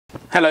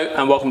Hello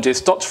and welcome to this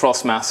Dr.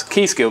 Frost Maths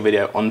key skill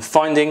video on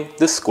finding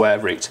the square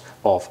root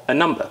of a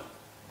number.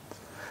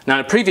 Now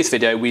in a previous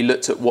video we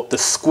looked at what the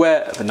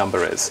square of a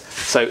number is.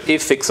 So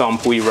if, for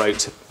example, we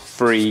wrote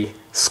 3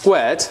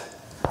 squared,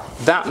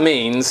 that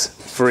means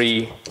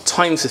 3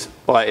 times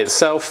by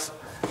itself,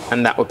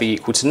 and that would be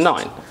equal to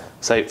 9.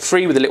 So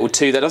 3 with a little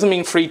 2, that doesn't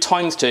mean 3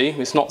 times 2,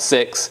 it's not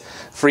 6.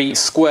 3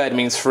 squared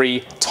means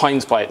 3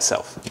 times by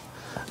itself.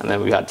 And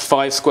then we had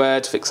 5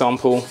 squared, for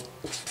example.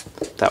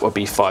 That would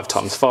be 5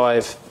 times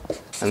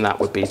 5, and that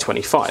would be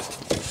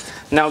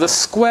 25. Now the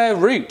square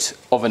root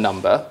of a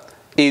number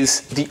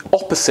is the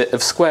opposite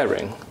of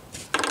squaring.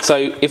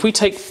 So if we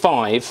take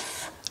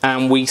 5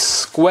 and we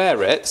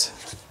square it,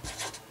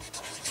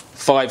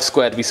 5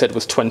 squared we said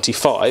was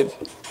 25,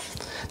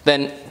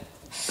 then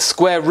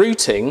square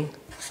rooting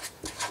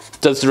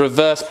does the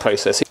reverse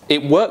process.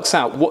 It works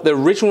out what the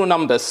original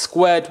number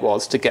squared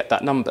was to get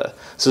that number.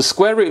 So the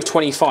square root of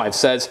 25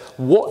 says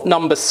what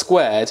number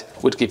squared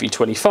would give you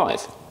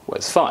 25? Well,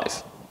 it's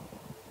 5.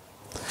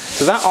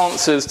 So that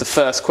answers the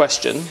first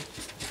question.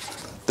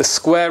 The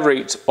square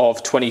root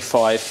of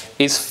 25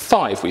 is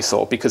 5, we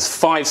saw, because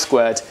 5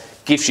 squared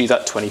gives you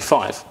that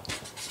 25.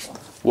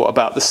 What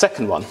about the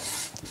second one?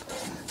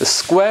 The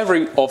square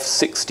root of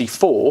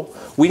 64,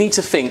 we need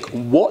to think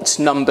what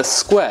number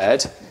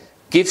squared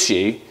gives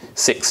you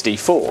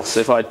 64.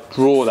 So if I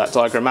draw that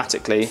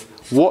diagrammatically,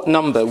 what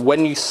number,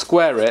 when you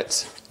square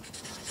it,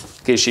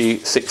 gives you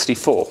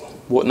 64?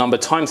 What number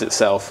times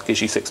itself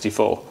gives you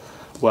 64?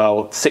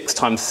 Well, 6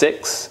 times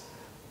 6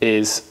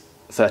 is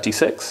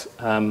 36.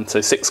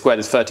 So 6 squared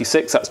is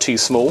 36, that's too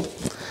small.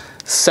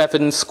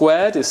 7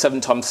 squared is 7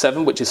 times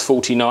 7, which is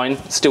 49,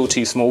 still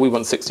too small, we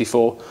want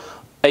 64.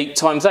 8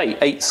 times 8,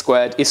 8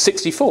 squared is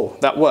 64,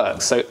 that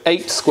works. So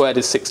 8 squared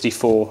is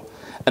 64,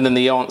 and then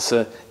the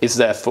answer is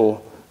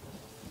therefore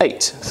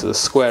 8. So the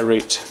square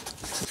root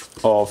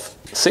of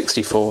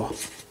 64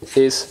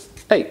 is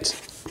 8.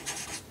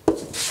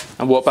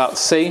 And what about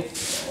C?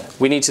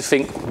 We need to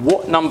think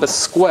what number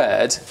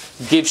squared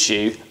gives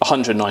you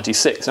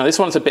 196. Now this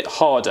one's a bit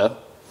harder.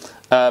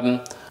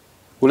 Well,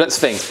 let's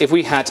think. If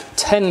we had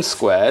 10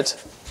 squared,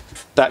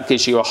 that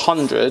gives you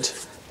 100.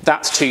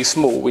 That's too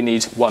small. We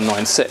need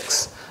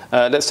 196.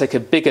 Let's take a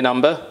bigger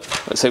number.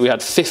 Let's say we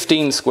had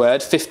 15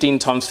 squared. 15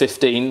 times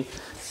 15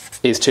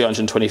 is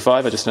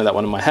 225, I just know that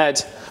one in my head,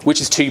 which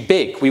is too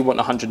big, we want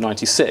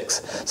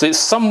 196. So it's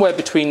somewhere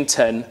between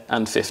 10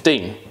 and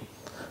 15.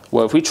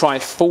 Well, if we try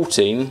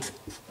 14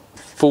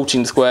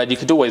 squared, you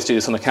could always do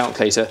this on a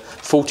calculator,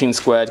 14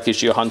 squared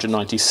gives you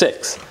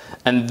 196,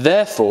 and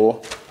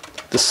therefore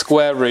the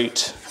square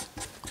root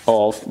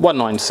of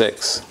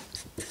 196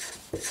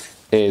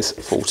 is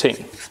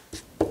 14.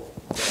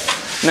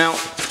 Now,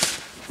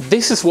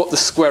 this is what the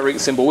square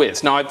root symbol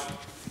is. Now,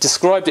 I've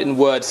described it in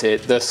words here,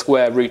 the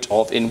square root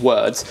of in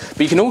words, but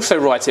you can also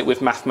write it with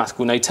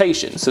mathematical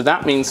notation. So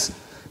that means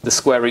the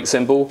square root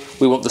symbol,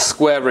 we want the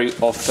square root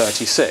of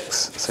 36.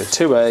 So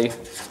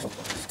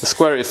 2a, the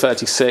square root of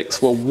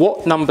 36, well,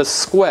 what number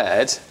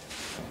squared,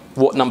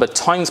 what number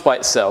times by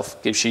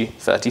itself gives you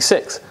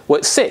 36? Well,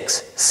 it's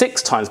 6.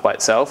 6 times by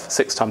itself,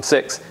 6 times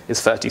 6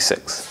 is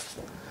 36.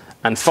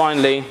 And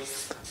finally,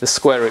 the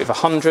square root of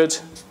 100,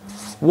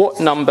 what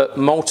number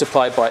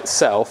multiplied by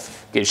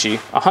itself gives you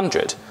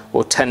 100?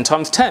 Or 10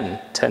 times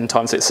 10. 10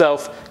 times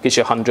itself gives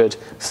you 100,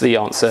 so the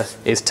answer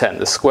is 10.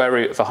 The square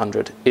root of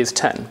 100 is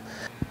 10.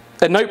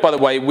 A note, by the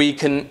way, we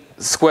can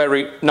square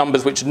root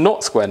numbers which are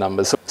not square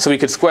numbers. So we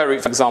could square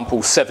root, for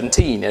example,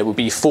 17. It would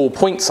be 4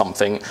 point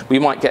something. We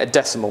might get a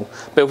decimal.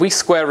 But if we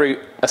square root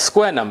a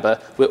square number,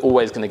 we're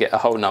always going to get a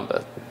whole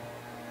number.